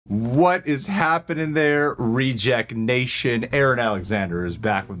What is happening there, Reject Nation? Aaron Alexander is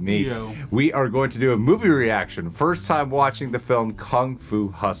back with me. Yo. We are going to do a movie reaction. First time watching the film Kung Fu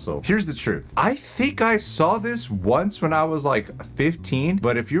Hustle. Here's the truth. I think I saw this once when I was like 15,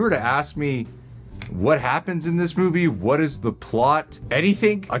 but if you were to ask me what happens in this movie, what is the plot,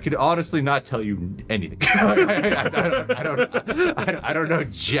 anything, I could honestly not tell you anything. I don't know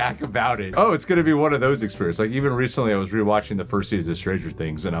jack about it. Oh, it's gonna be one of those experiences. Like even recently I was rewatching the first season of Stranger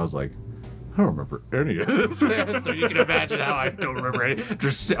Things and I was like, I don't remember any of this. So you can imagine how I don't remember any.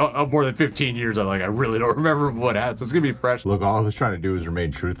 Just more than 15 years, I'm like, I really don't remember what happened. So it's gonna be fresh. Look, all I was trying to do is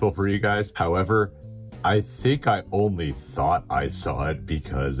remain truthful for you guys. However, I think I only thought I saw it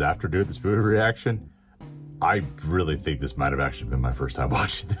because after doing this movie reaction, I really think this might have actually been my first time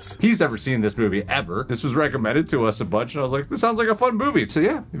watching this. He's never seen this movie ever. This was recommended to us a bunch and I was like, this sounds like a fun movie. So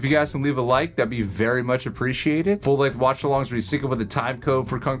yeah, if you guys can leave a like, that'd be very much appreciated. Full length watch alongs where you sync it with the time code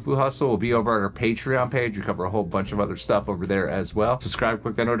for Kung Fu Hustle will be over at our Patreon page. We cover a whole bunch of other stuff over there as well. Subscribe,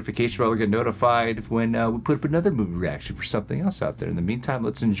 click that notification bell to get notified when we put up another movie reaction for something else out there. In the meantime,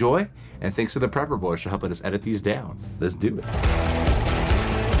 let's enjoy. And thanks to the Prepper Boys for helping us edit these down. Let's do it.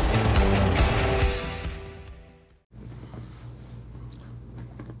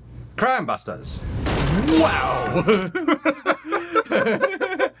 Crime Busters. Wow.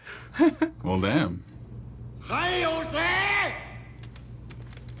 Well, damn.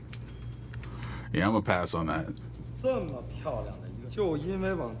 Yeah, I'm gonna pass on that. 这么漂亮的一个，就因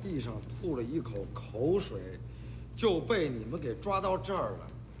为往地上吐了一口口水，就被你们给抓到这儿了。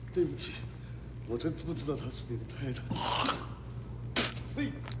对不起，我真不知道她是你的太太。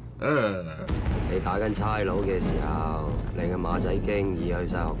喂。你打緊差佬嘅時候，你嘅馬仔經已去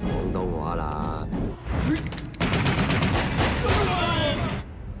晒學廣東話啦。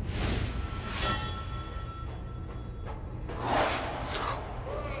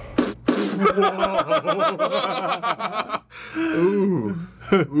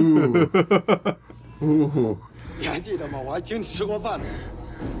你还记得吗？我还请你吃过饭呢。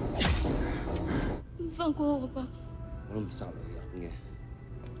放過我吧。我都唔殺女人嘅。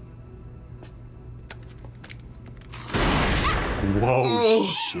 Whoa,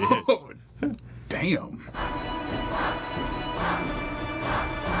 shit. Damn.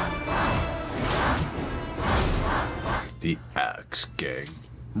 The Axe Gang.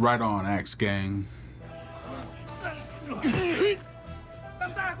 Right on, Axe Gang.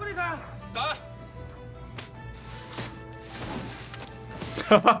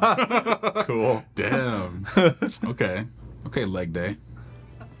 Cool. Damn. Okay. Okay, leg day.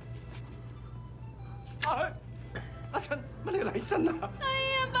 乜你嚟真啊？哎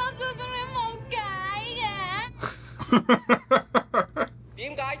呀，包租公你冇計嘅。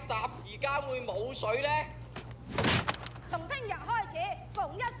點解霎時間會冇水呢？從聽日開始，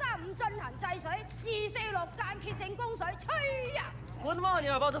逢135進行制水，246間歇性供水，吹啊！管乜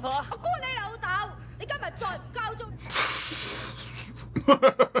嘢啊，包租婆？我管你老豆！你今日再唔交租，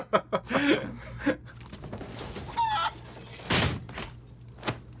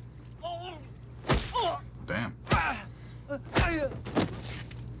 Damn.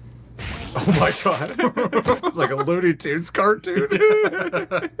 Oh my god. It's like a Looney Tunes cartoon.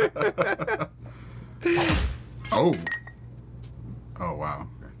 Oh. Oh, wow.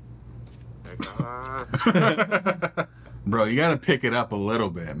 Bro, you gotta pick it up a little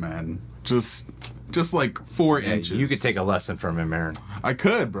bit, man. Just like 4 inches. You could take a lesson from him, Aaron. I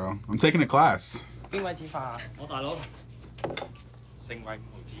could, bro. I'm taking a class. 邊位指法啊？我大佬。成為五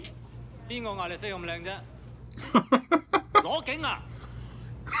毫子。邊個嗌你飛咁靚啫？攞景啊！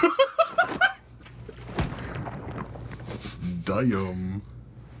 Damn.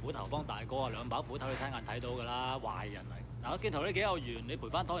 斧頭幫大哥啊，2把斧頭你親眼睇到㗎啦，壞人嚟。嗱，我見頭呢幾有緣，你賠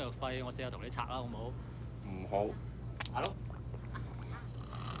翻湯藥費，我試下同你拆啦，好唔好？唔好。係咯。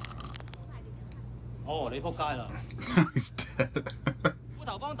哦，你仆街啦！ He's dead. 斧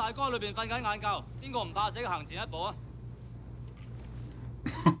頭幫大哥裏邊瞓緊晏覺，邊個唔怕死行前一步啊？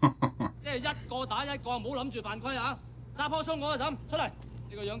即係一個打一個，唔好諗住犯規啊！揸棵葱我啊嬸，出嚟！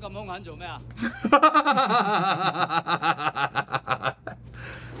你個樣咁兇狠做咩啊？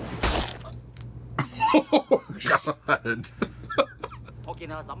 Oh god. 我見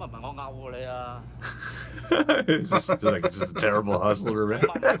阿嬸啊，唔係我拗過你啊！ It's just a terrible hustler, man.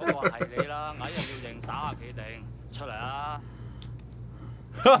 嗰個係你啦，矮人要認，打下企定，出嚟啊！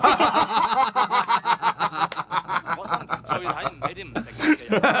我心最睇唔起啲唔食嘅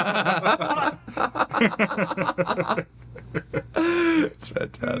人。It's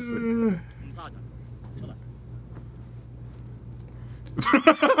fantastic. 唔沙塵，出嚟。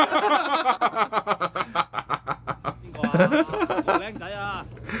邊個啊？個靚仔啊！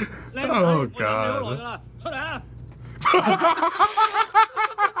 Oh God. 出嚟啊！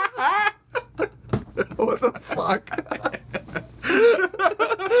 What the fuck?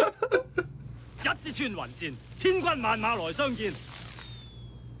 一支穿雲箭，千軍萬馬來相見。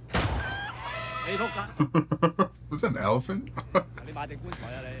你仆街！ Was that an elephant? 你買定棺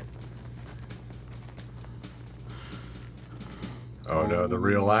材啊你！ Oh no, the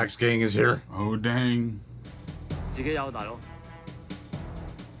real Axe Gang is here. Oh dang. 自己有大佬。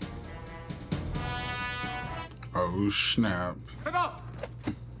 Oh snap. 飛波！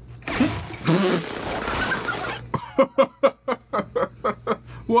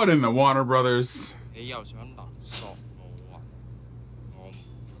 What in the Warner Brothers? 你又想勒索我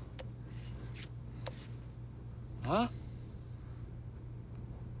啊？我啊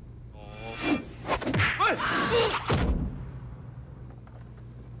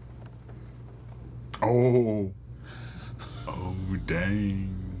？Oh. Oh dang.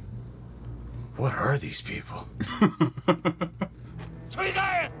 What are these people? 吹雞！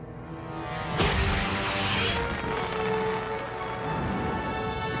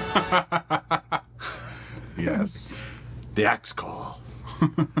 Yes. The Axe Call.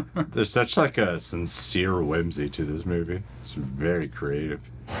 There's such like a sincere whimsy to this movie. It's very creative.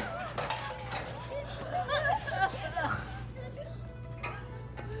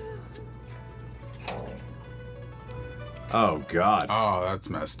 Oh God. Oh, that's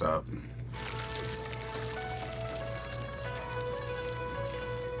messed up.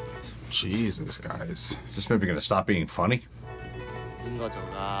 Jesus, guys. Is this movie gonna stop being funny? 邊個做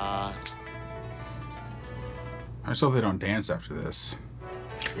㗎？ I just hope they don't dance after this.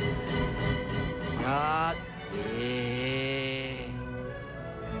 一嘢。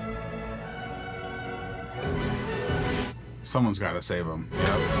 Someone's got to save him.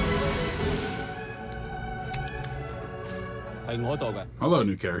 Yep. 係我做嘅。 Hello,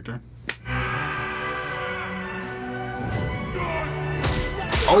 new character.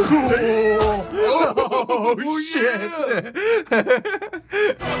 Oh, oh shit!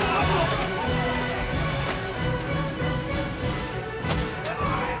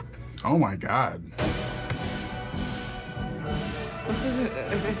 Oh my God.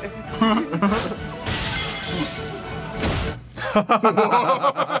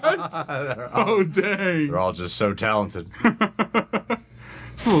 What? Oh dang. They're all just so talented.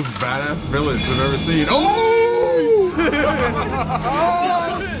 It's the most badass village I've ever seen. Oh!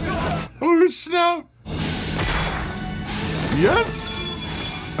 Oh snap! Yes!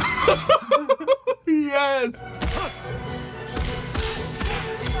 Yes!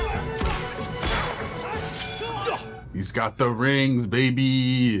 He's got the rings,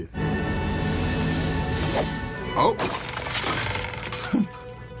 baby! Oh!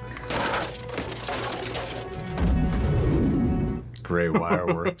 Great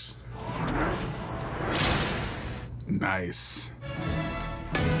wireworks. Nice.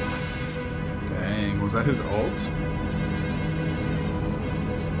 Dang, was that his ult?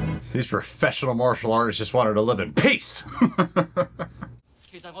 These professional martial artists just wanted to live in peace.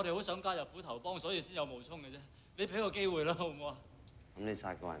 其實我哋好想加入虎頭幫，所以先有冒充嘅啫。你俾個機會啦，好唔好啊？咁你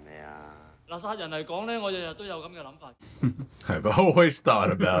殺過人未啊？嗱，殺人嚟講咧，我日日都有咁嘅諗法。 I've always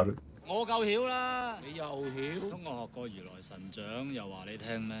thought about it. 我夠曉啦，你又曉？中學學過如來神掌，又話你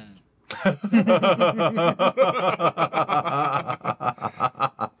聽咩？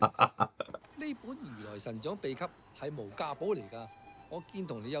 呢本如來神掌秘笈係無價寶嚟㗎，我見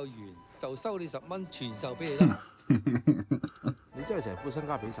同你有緣就收你10蚊傳授俾你啦。你真係成副身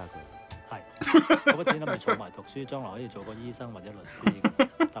家俾晒佢。係，嗰筆錢諗住儲埋讀書，將來可以做個醫生或者律師，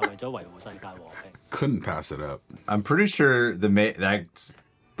但為咗維護世界和平。 Couldn't pass it up. I'm pretty sure that's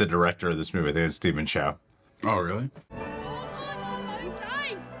the director of this movie. I think it's Stephen Chow. Oh, really?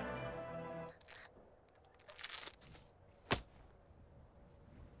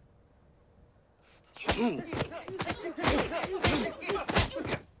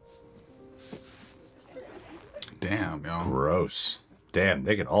 Damn, y'all. Gross. Damn,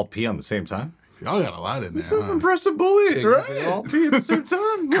 they can all pee on the same time? Y'all got a lot in there, Some huh? impressive bullying. Right? They all pee at the same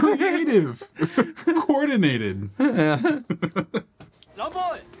time. Creative. Coordinated. 老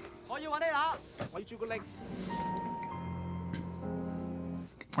妹，我要揾你啦，我要朱古力。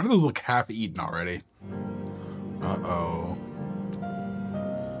 Why do those look half eaten already? Uh-oh.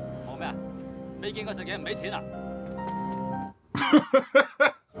 冇咩啊？未見過食嘢唔俾錢啊？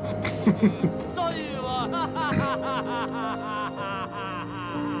追喎！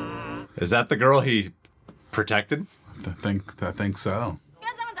 Is that the girl he protected? I think so. 而家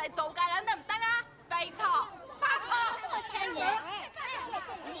真係就係做界兩得唔得啊？肥婆，八婆，真係青嘢。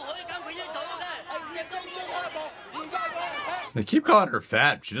我可以跟佢一組嘅，係隻公司開幕，而家有人聽。They keep calling her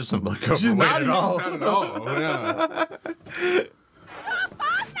fat. She doesn't look overweight She's not at even all. fat at all. Yeah.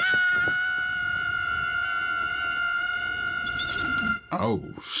 Oh,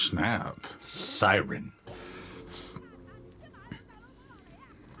 snap. Siren.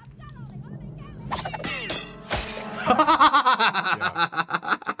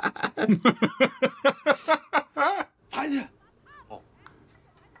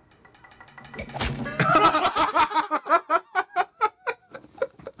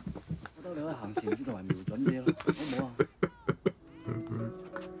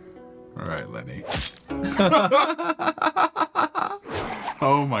 All right, Lenny.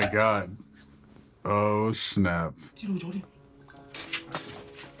 Oh my god. Oh snap. Dude.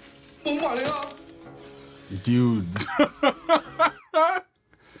 You got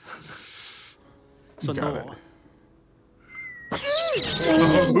it.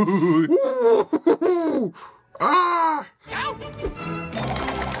 Ah!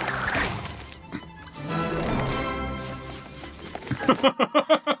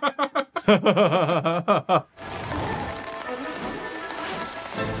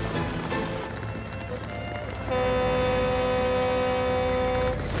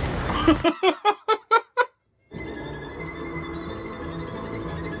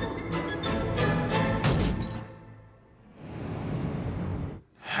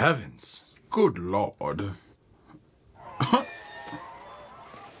 Heavens. Good lord.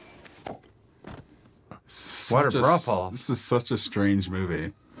 What a brawl. This is such a strange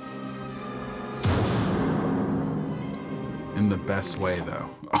movie. In the best way, though.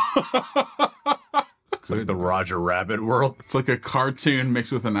 It's like the Roger Rabbit world. It's like a cartoon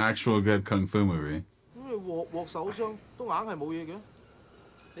mixed with an actual good kung fu movie. 鑊手傷都硬係冇嘢嘅。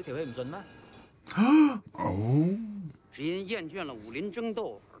你條氣唔順咩？ Oh. 只因厌倦了武林争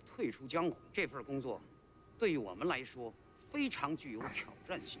斗而退出江湖，这份工作对于我们来说非常具有挑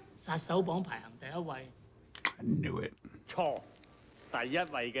战性。殺手榜排行第1位。I knew it. 錯，第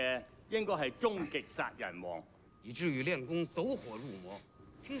1位嘅應該係終極殺人王，以至於練功走火入魔。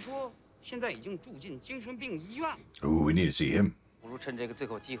聽說現在已經住進精神病醫院。 Ooh, we need to see him. 不如趁這個最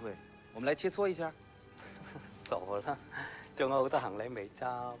後機會，我們來切磋一下。傻啦，仲有好多行李未執。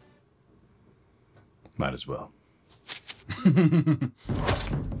Might as well.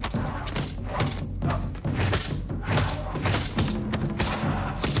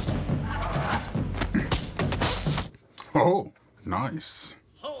 Oh, nice.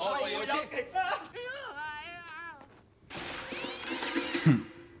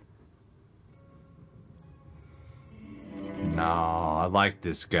 No, I like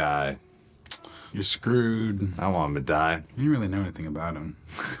this guy. You're screwed. I want him to die. You didn't really know anything about him.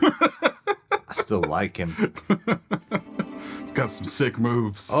 I still like him. He's got some sick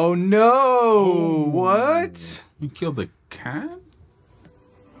moves. Oh no! What? You killed the cat?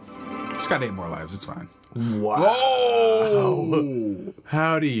 It's got 8 more lives. It's fine. Wow. Whoa!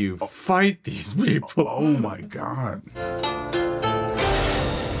 How do you fight these people? Oh my god.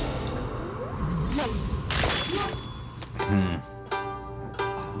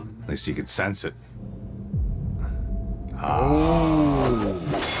 At least you could sense it. Oh.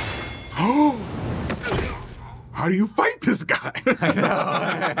 How do you fight this guy? I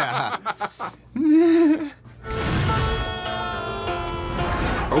know.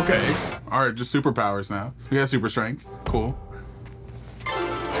 Okay. All right, just superpowers now. We got super strength. Cool.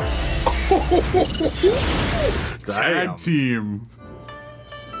 Tag team.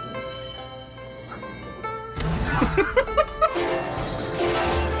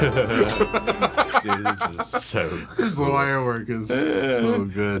 Dude, this is so cool. This wire work is so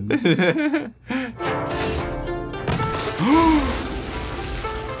good.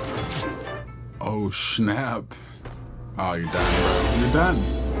 Oh, snap. Oh, you're done, bro. You're done.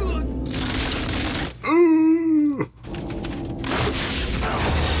 Ooh.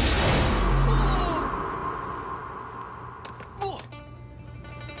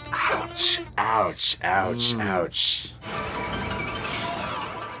 Ouch, ouch, ouch, ouch.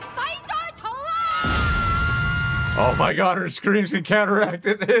 Oh my god, her screams can counteract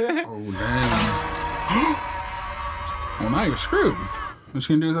it. Oh, damn. Well, now you're screwed. What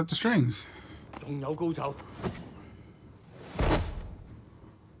you gonna do without the strings? 仲有高手。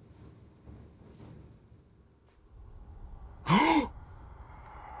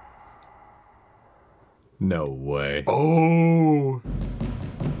 No way. Oh.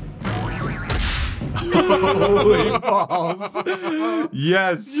 Holy balls.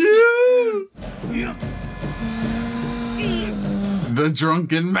 Yes. Yeah. The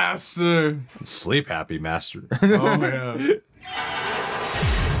drunken master. Sleep happy master. Oh, yeah.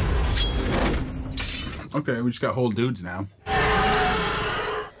 Okay, we just got whole dudes now.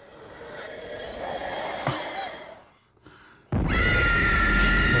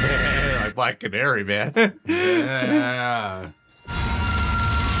 by a canary, man. Yeah.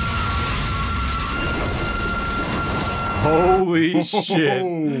 Holy shit.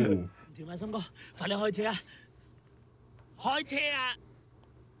 條咪森哥，快啲開車啊！開車啊！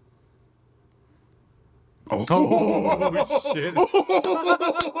 Oh, shit.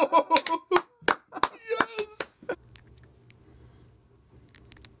 Yes.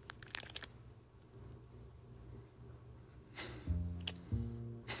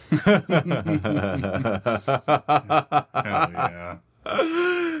 Hell yeah.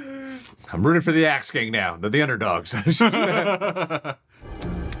 I'm rooting for the Axe Gang now. They're the underdogs.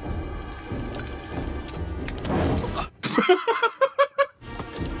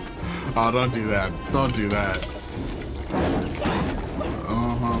 Oh, don't do that. Don't do that.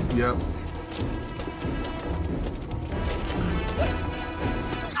 Yep.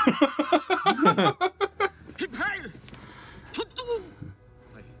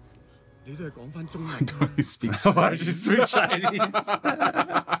 Don't he speak Chinese? Why does he speak Chinese?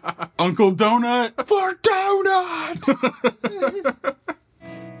 Uncle Donut for donut!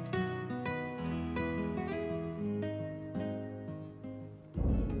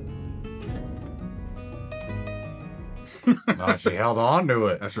 Oh, she held on to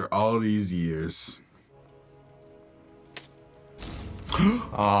it. After all these years.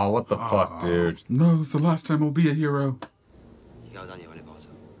 Oh, what the fuck, dude? No, it's the last time I'll be a hero.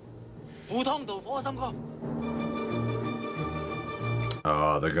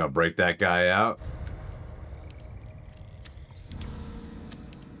 Oh, they're gonna break that guy out.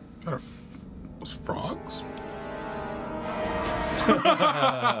 Those frogs?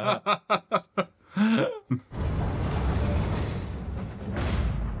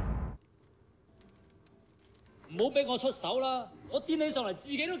唔好俾我出手啦！我癲起上嚟自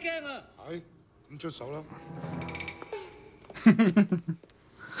己都驚啊！係，咁出手啦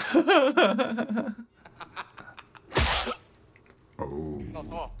！Oh. 老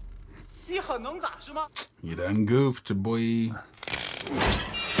头，你很能打是吗？ You done goofed, boy.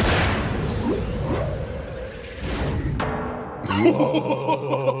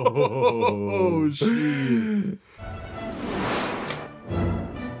 Whoa, shit.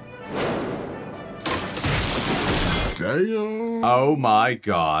 Damn. Oh my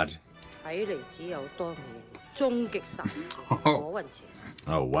god. 睇嚟只有當年終極殺火雲邪神。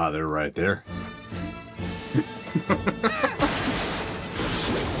 Oh wow, they're right there.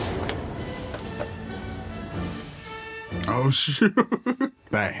 Oh shoot.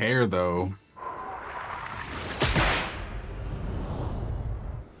 That hair though.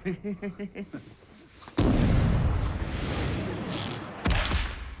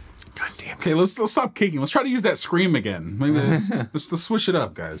 God damn. Okay, let's stop kicking. Let's try to use that scream again. Maybe let's switch it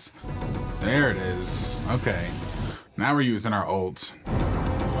up, guys. There it is. Okay. Now we're using our ult.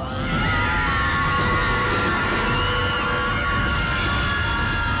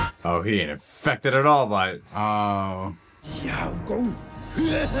 Oh, he ain't affected at all by it. Oh.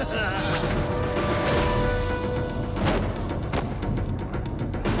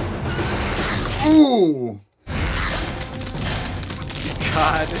 Ooh.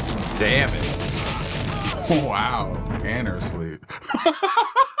 God damn it. Wow. And her sleep.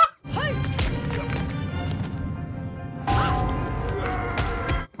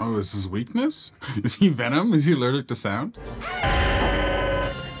 Oh, is his weakness? Is he Venom? Is he allergic to sound?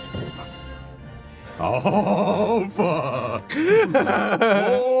 Oh, fuck.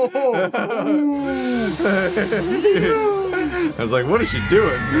 I was like, what is she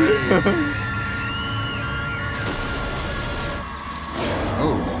doing?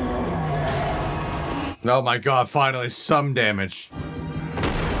 Oh my god, finally some damage.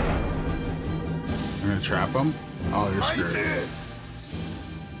 You're gonna trap him? Oh, you're screwed.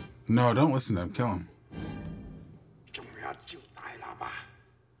 No, don't listen to him. Kill him.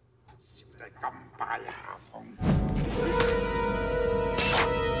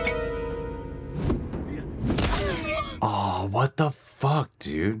 Oh, what the fuck,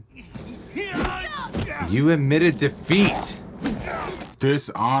 dude? You admitted defeat.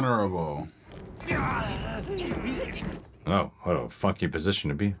 Dishonorable. Oh, what a funky position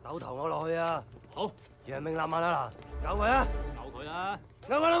to be. 扭頭我落去啊！好，楊明立問啊嗱，扭佢啊！扭佢啊！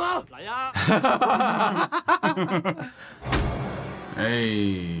扭佢啦冇？嚟啊！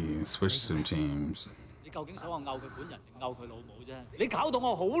 Hey, switch some teams. 你究竟想我拗佢本人定拗佢老母啫？你搞到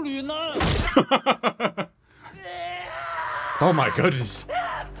我好亂啦！ Oh my goodness.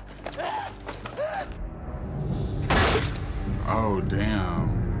 Oh, damn.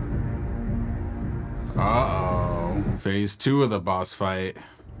 Uh-oh. Phase 2 of the boss fight.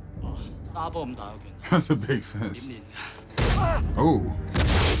 沙波咁大個拳頭， That's a big 點 fist. 練㗎？ Oh.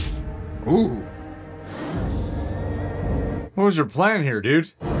 Ooh. What was your plan here,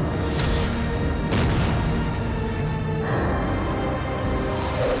 dude?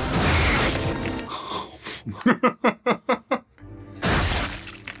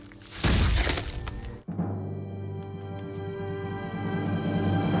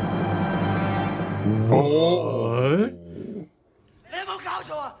 What? 你有冇搞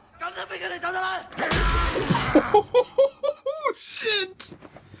錯啊？咁都俾佢哋走得啦？Oh shit!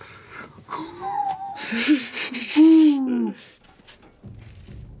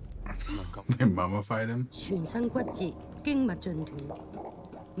 They mummified him. 全身骨折，經脈盡斷，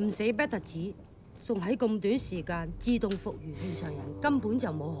唔死不特止，仲喺咁短時間自動復原，正常人根本就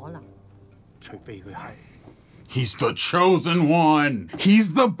冇可能。除非佢係。 He's the chosen one.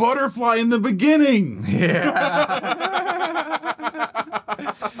 He's the butterfly in the beginning. Yeah.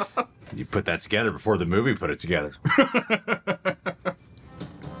 You put that together before the movie put it together.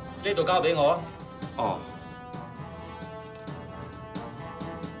 呢度交俾我啊。哦。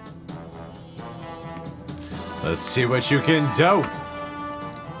Let's see what you can do.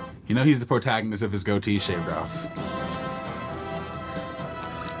 You know he's the protagonist if his goatee shaved off.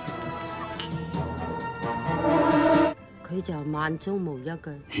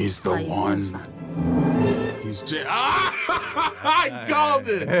 He's the one. He's I called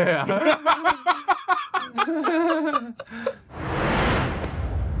it. Yeah.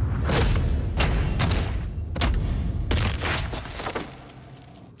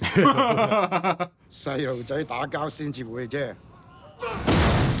 細路仔打交先至會啫。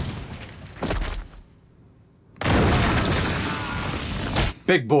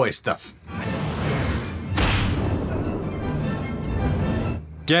Big boy stuff.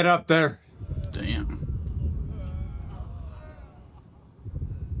 Get up there. Damn.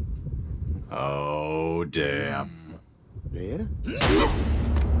 Oh, damn. Yeah?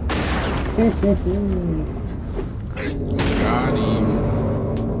 Got him.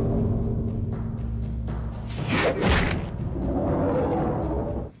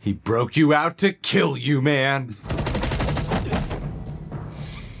 He broke you out to kill you, man.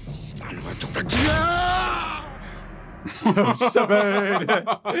 Oh, stop it.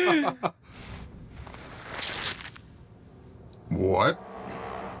 What?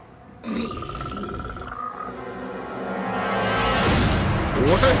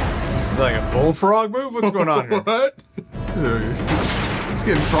 What? Like a bullfrog move? What's going on here? What? He's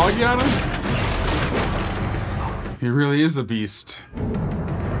getting froggy on him? He really is a beast.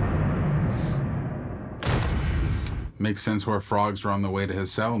 Makes sense where frogs are on the way to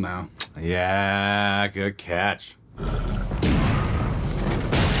his cell now. Yeah, good catch.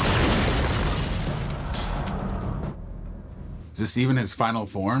 Is this even his final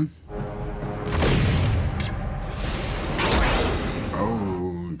form?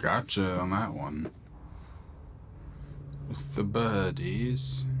 Oh, gotcha on that one. With the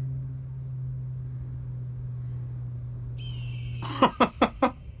buddies.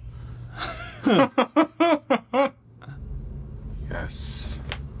 Yes.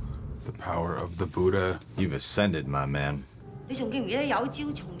 The power of the Buddha. You've ascended, my man. 你仲記唔記得有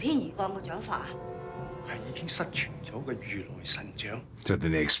招從天而降嘅掌法啊？係已經失傳咗嘅如來神掌。 So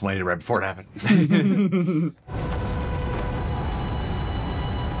then they explained it right before it happened.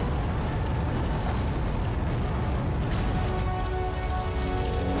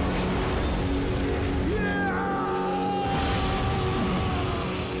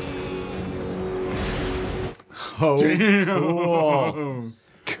 Oh, damn. Cool.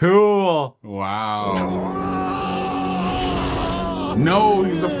 Cool. Wow. No,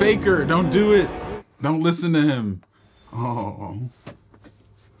 he's a faker. Don't do it. Don't listen to him. Oh.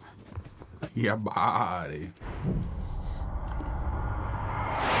 Yeah, body.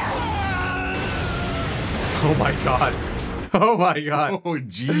 Oh my god. Oh my god. Oh,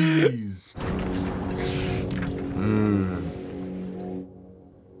 jeez.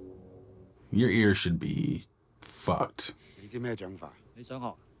 Your ear should be fucked. 你啲咩掌法？你想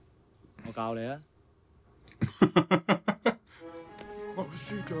學，我教你啊。我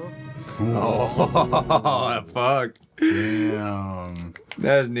輸咗。Oh, fuck. Damn.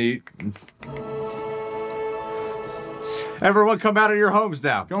 That's neat. Everyone come out of your homes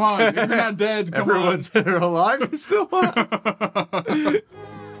now. Come on, if you're not dead, come Everyone's alive and still alive.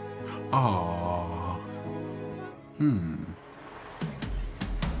 Aww.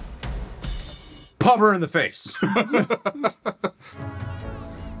 Pump her in the face.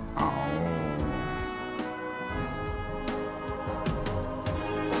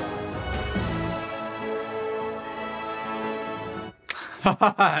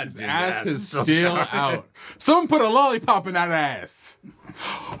 His ass is still out. Someone put a lollipop in that ass.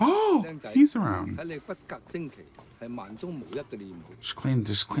 Oh, he's around. 睇你骨骼精奇，係萬中無一嘅練武。Just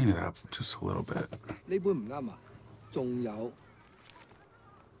clean it up just a little bit. 呢杯唔啱啊，仲有。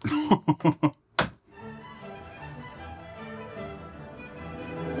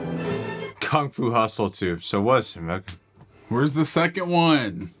Kung Fu Hustle 2. So what's it? Where's the second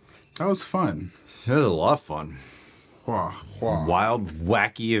one? That was fun. That was a lot of fun. Wild,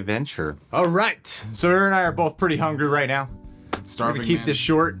 wacky adventure. All right. So Aaron and I are both pretty hungry right now. So we're gonna keep this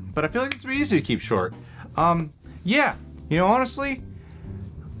short, but I feel like it's easy to keep short. Yeah. You know, honestly,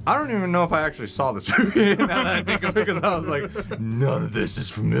 I don't even know if I actually saw this movie now that I think of it, because I was like, none of this is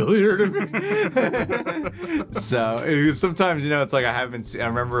familiar to me. So sometimes, you know, it's like I haven't seen, I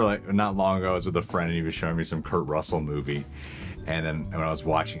remember like not long ago I was with a friend and he was showing me some Kurt Russell movie. And then when I was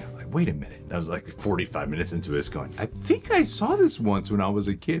watching, I was like, wait a minute. I was like 45 minutes into this going, I think I saw this once when I was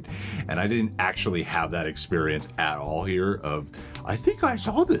a kid. And I didn't actually have that experience at all here of, I think I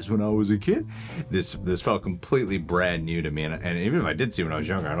saw this when I was a kid. This felt completely brand new to me. And even if I did see it when I was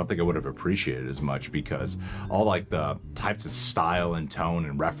younger, I don't think I would have appreciated it as much, because all like the types of style and tone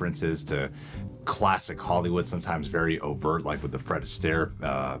and references to classic Hollywood, sometimes very overt, like with the Fred Astaire,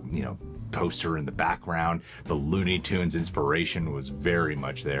 you know, poster in the background. The Looney Tunes inspiration was very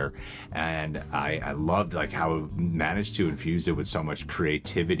much there, and I loved like how it managed to infuse it with so much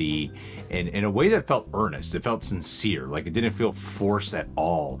creativity in a way that felt earnest. It felt sincere, like it didn't feel forced at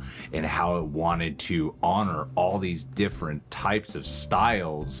all in how it wanted to honor all these different types of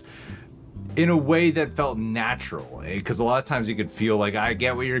styles in a way that felt natural, because a lot of times you could feel like, I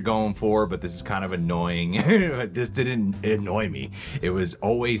get what you're going for, but this is kind of annoying. This didn't annoy me. It was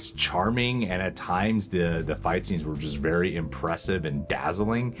always charming, and at times the fight scenes were just very impressive and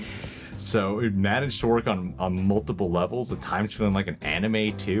dazzling. So it managed to work on multiple levels, at times feeling like an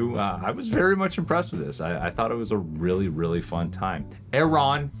anime too. I was very much impressed with this. I thought it was a really, really fun time.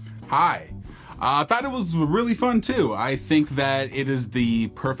 Aaron. Hi. I thought it was really fun too. I think that it is the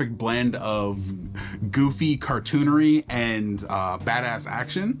perfect blend of goofy cartoonery and badass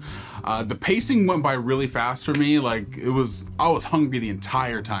action. The pacing went by really fast for me. Like I was hungry the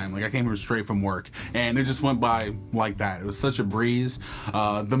entire time. Like I came here straight from work and it just went by like that. It was such a breeze.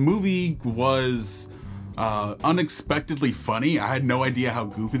 The movie was unexpectedly funny. I had no idea how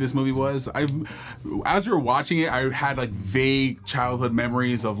goofy this movie was. As we were watching it, I had like vague childhood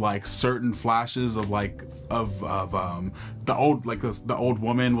memories of like certain flashes of like the old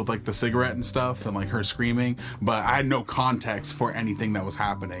woman with like the cigarette and stuff and like her screaming, but I had no context for anything that was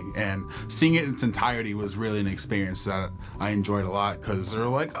happening, and seeing it in its entirety was really an experience that I enjoyed a lot, because they're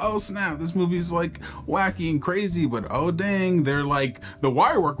like, oh snap, this movie's like wacky and crazy, but oh dang, they're like, the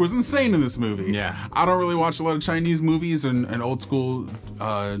wire work was insane in this movie. Yeah. I don't really watch a lot of Chinese movies and old school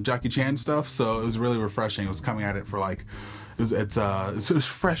Jackie Chan stuff, so it was really refreshing. It was coming at it for like, it was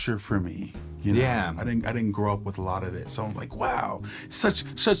fresher for me. You know? Yeah. I didn't grow up with a lot of it, so I'm like, wow, such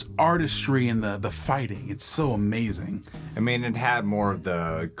artistry in the fighting. It's so amazing. I mean, it had more of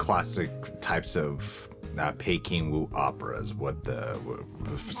the classic types of Peking Wu operas,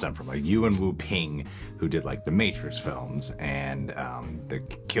 stem from like Yuan Wu Ping, who did like the Matrix films and the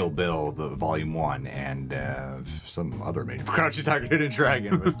Kill Bill, the Volume 1, and some other major. Crouching Tiger, Hidden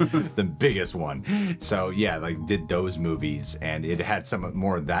Dragon was the biggest one. So yeah, like did those movies, and it had some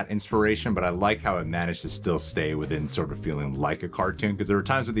more of that inspiration, but I like how it managed to still stay within sort of feeling like a cartoon, because there were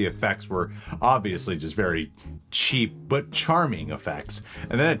times where the effects were obviously just very cheap but charming effects,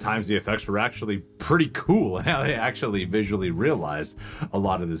 and then at times the effects were actually pretty cool and how they actually visually realized a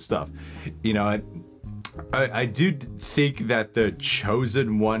lot of this stuff. You know, I do think that the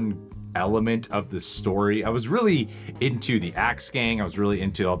chosen one element of the story, I was really into the Axe Gang. I was really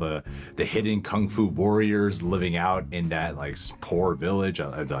into all the hidden kung fu warriors living out in that like poor village,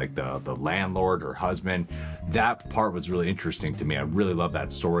 like the landlord or husband. That part was really interesting to me. I really love that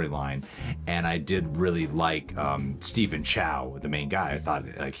storyline, and I did really like Stephen Chow, the main guy. I thought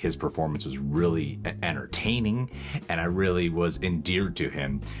like his performance was really entertaining, and I really was endeared to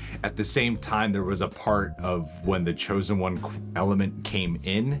him. At the same time, there was a part of when the chosen one element came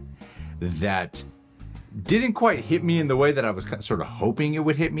in that didn't quite hit me in the way that I was sort of hoping it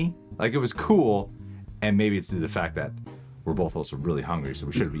would hit me. Like, it was cool, and maybe it's due to the fact that we're both also really hungry, so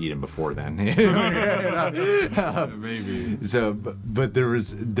we should have eaten before then. Maybe. So, but there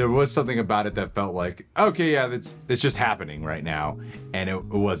was something about it that felt like, okay, yeah, it's just happening right now, and it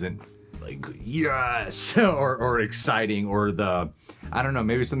wasn't like yes or exciting, or the, I don't know,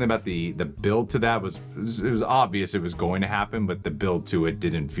 maybe something about the build to that was obvious it was going to happen, but the build to it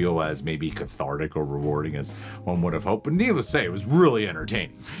didn't feel as maybe cathartic or rewarding as one would have hoped. But needless to say, it was really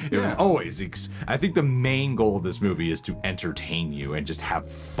entertaining. It was always, I think the main goal of this movie is to entertain you and just have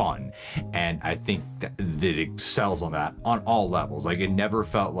fun. And I think that it excels on that on all levels. Like, it never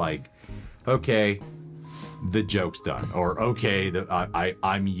felt like, okay, the joke's done, or okay,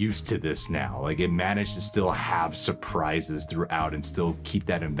 I'm used to this now. Like, it managed to still have surprises throughout and still keep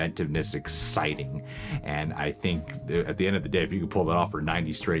that inventiveness exciting. And I think at the end of the day, if you could pull that off for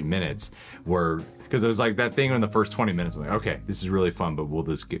 90 straight minutes, because it was like that thing in the first 20 minutes, I'm like, okay, this is really fun, but will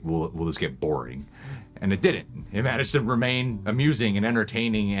this get boring? And it didn't. It managed to remain amusing and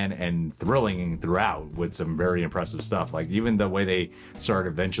entertaining and thrilling throughout with some very impressive stuff. Like, even the way they started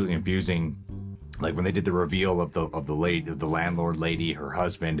eventually infusing, like when they did the reveal of the landlord lady, her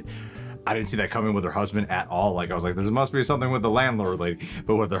husband, I didn't see that coming with her husband at all. Like, I was like, there must be something with the landlord lady,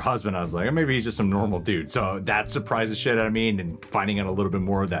 but with her husband, I was like, maybe he's just some normal dude. So that surprises shit out of me, and finding out a little bit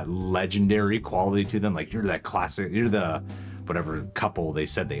more of that legendary quality to them. Like, you're that classic, you're the whatever couple they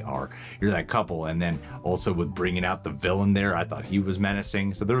said they are. You're that couple. And then also with bringing out the villain there, I thought he was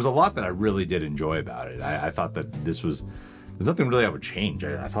menacing. So there was a lot that I really did enjoy about it. I thought that this was, there's nothing really I would change.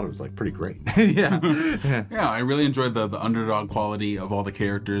 I thought it was like pretty great. Yeah, I really enjoyed the underdog quality of all the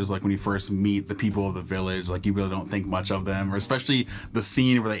characters. Like, when you first meet the people of the village, like, you really don't think much of them, or especially the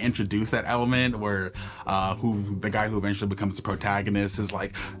scene where they introduce that element where the guy who eventually becomes the protagonist is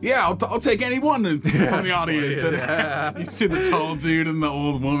like, yeah, I'll take anyone from the audience. And you see the tall dude and the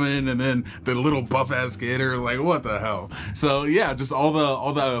old woman, and then the little buff ass kid are like, what the hell? So yeah, just all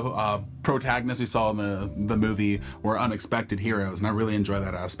the protagonists we saw in the movie were unexpected heroes, and I really enjoy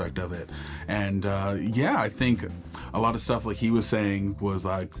that aspect of it. And yeah, I think a lot of stuff like he was saying was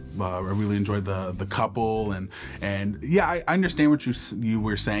like, I really enjoyed the couple, and yeah, I understand what you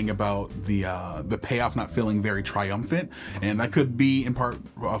were saying about the payoff not feeling very triumphant, and that could be in part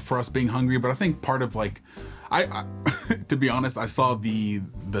for us being hungry, but I think part of, like, I to be honest, I saw the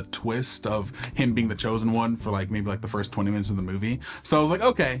twist of him being the chosen one for like maybe like the first 20 minutes of the movie. So I was like,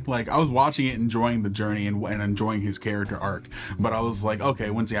 okay, like, I was watching it, enjoying the journey and enjoying his character arc. But I was like, okay,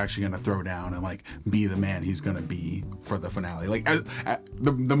 when's he actually gonna throw down and like be the man he's gonna be for the finale? Like,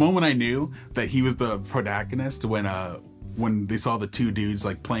 the moment I knew that he was the protagonist, when they saw the two dudes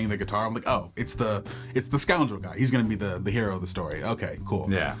like playing the guitar, I'm like, oh, it's the scoundrel guy. He's gonna be the hero of the story. Okay, cool.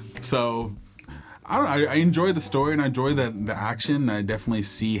 Yeah. So I don't know, I enjoy the story, and I enjoy the action. I definitely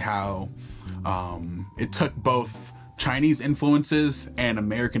see how it took both Chinese influences and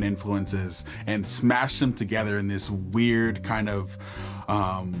American influences and smashed them together in this weird kind of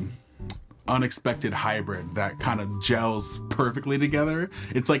unexpected hybrid that kind of gels perfectly together.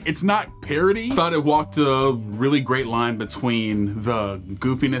 It's like, it's not parody. I thought it walked a really great line between the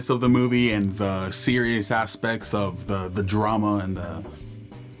goofiness of the movie and the serious aspects of the drama and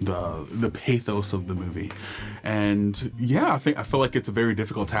the pathos of the movie. And yeah, I feel like it's a very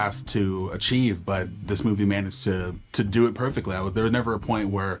difficult task to achieve, but this movie managed to do it perfectly. There was never a point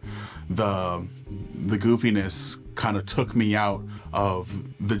where the goofiness kind of took me out of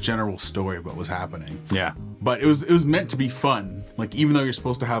the general story of what was happening. Yeah. But it was meant to be fun. Like, even though you're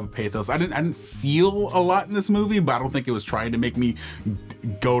supposed to have a pathos, I didn't feel a lot in this movie, but I don't think it was trying to make me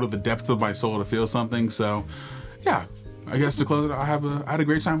go to the depths of my soul to feel something. So yeah, I guess to close it, I had a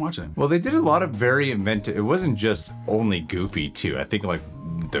great time watching it. Well, they did a lot of very inventive. It wasn't just only goofy too. I think like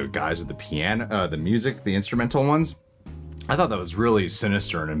the guys with the piano, the music, the instrumental ones, I thought that was really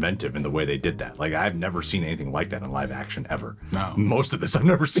sinister and inventive in the way they did that. Like, I've never seen anything like that in live action ever. No. Most of this I've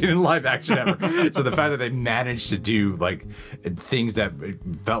never seen in live action ever. So the fact that they managed to do like things that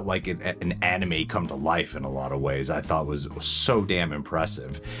felt like an anime come to life in a lot of ways, I thought was so damn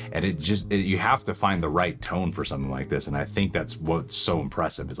impressive. And you have to find the right tone for something like this. And I think that's what's so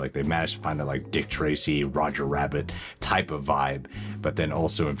impressive, is like they managed to find that like Dick Tracy, Roger Rabbit type of vibe, but then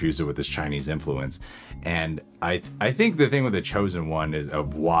also infuse it with this Chinese influence. And I think the thing with The Chosen One is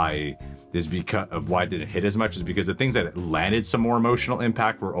why it didn't hit as much is because the things that landed some more emotional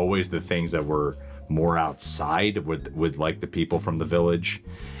impact were always the things that were more outside with like the people from the village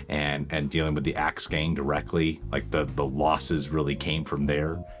and dealing with the Axe gang directly. Like the losses really came from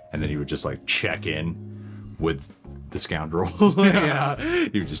there, and then you would just like check in with the scoundrel. Yeah.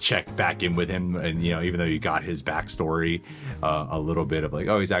 You would just check back in with him, and you know, even though you got his backstory, a little bit of like,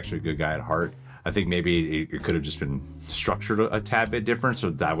 oh, he's actually a good guy at heart. I think maybe it could have just been structured a tad bit different,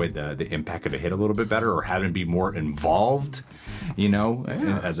 so that way the impact could have hit a little bit better, or have him be more involved, you know,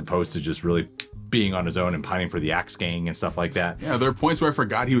 as opposed to just really being on his own and pining for the Axe Gang and stuff like that. Yeah, there are points where I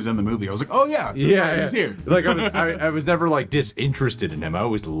forgot he was in the movie. I was like, oh yeah, yeah, he's here. Like I was never like disinterested in him. I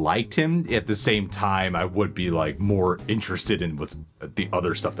always liked him. At the same time, I would be like more interested in what's the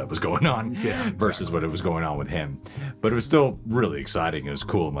other stuff that was going on versus what it was going on with him. But it was still really exciting. It was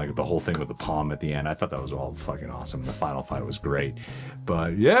cool. And like the whole thing with the palm at the end, I thought that was all fucking awesome. The final fight was great.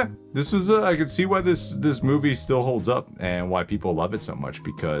 But yeah, this was I could see why this movie still holds up and why people love it so much,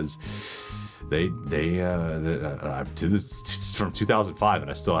 because it's from 2005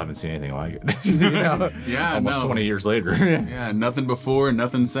 and I still haven't seen anything like it. You know? Yeah, almost 20 years later. Yeah, nothing before,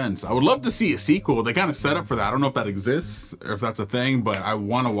 nothing since. I would love to see a sequel. They kind of set up for that. I don't know if that exists or if that's a thing, but I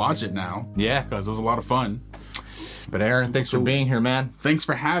want to watch it now. Yeah, because it was a lot of fun. But Aaron, thanks for being here, man. Thanks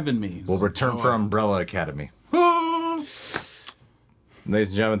for having me. We'll return for Umbrella Academy. Ladies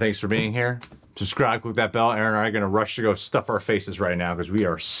and gentlemen, thanks for being here. Subscribe, click that bell. Aaron and I are going to rush to go stuff our faces right now because we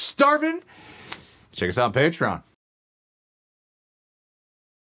are starving. Check us out on Patreon.